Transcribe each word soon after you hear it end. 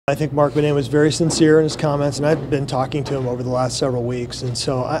I think Mark Benet was very sincere in his comments, and I've been talking to him over the last several weeks, and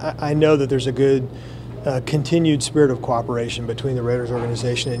so I know that there's a good continued spirit of cooperation between the Raiders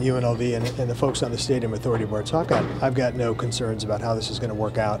organization and UNLV and the folks on the Stadium Authority Board. So I've got no concerns about how this is going to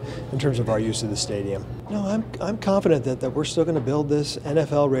work out in terms of our use of the stadium. No, I'm confident that we're still going to build this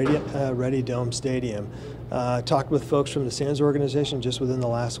NFL ready dome stadium. Talked with folks from the Sands organization just within the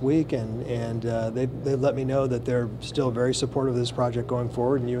last week, and they've let me know that they're still very supportive of this project going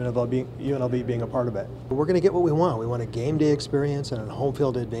forward, and UNLV being a part of it. We're going to get what we want. We want a game day experience and a home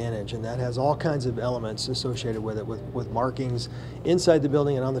field advantage, and that has all kinds of elements associated with it, with markings inside the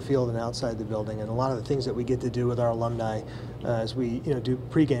building and on the field and outside the building, and a lot of the things that we get to do with our alumni as we do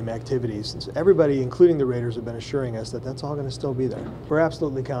pregame activities. And so everybody, including the Raiders, have been assuring us that that's all going to still be there. We're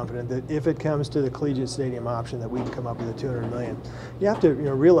absolutely confident that if it comes to the collegiate stadium option, that we can come up with the $200 million. You have to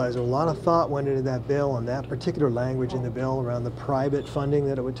realize a lot of thought went into that bill, and that particular language in the bill around the private funding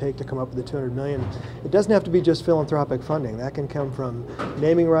that it would take to come up with the $200 million. It doesn't have to be just philanthropic funding. That can come from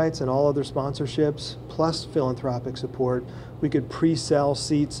naming rights and all other sponsorships, plus philanthropic support. We could pre-sell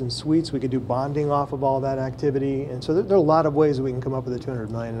seats and suites. We could do bonding off of all that activity. And so there are a lot of ways that we can come up with the $200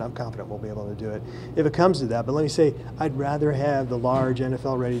 million, and I'm confident we'll be able to do it if it comes to that. But let me say, I'd rather have the large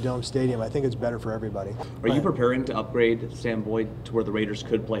NFL-ready dome stadium. I think it's better for everybody. Are you preparing to upgrade Sam Boyd to where the Raiders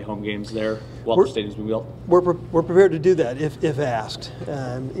could play home games there while the stadium's being built? We're prepared to do that if asked.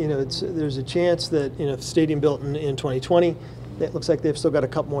 There's a chance that if the stadium built in 2020, it looks like they've still got a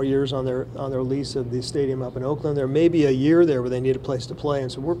couple more years on their lease of the stadium up in Oakland. There may be a year there where they need a place to play,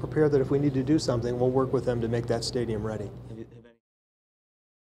 and so we're prepared that if we need to do something, we'll work with them to make that stadium ready.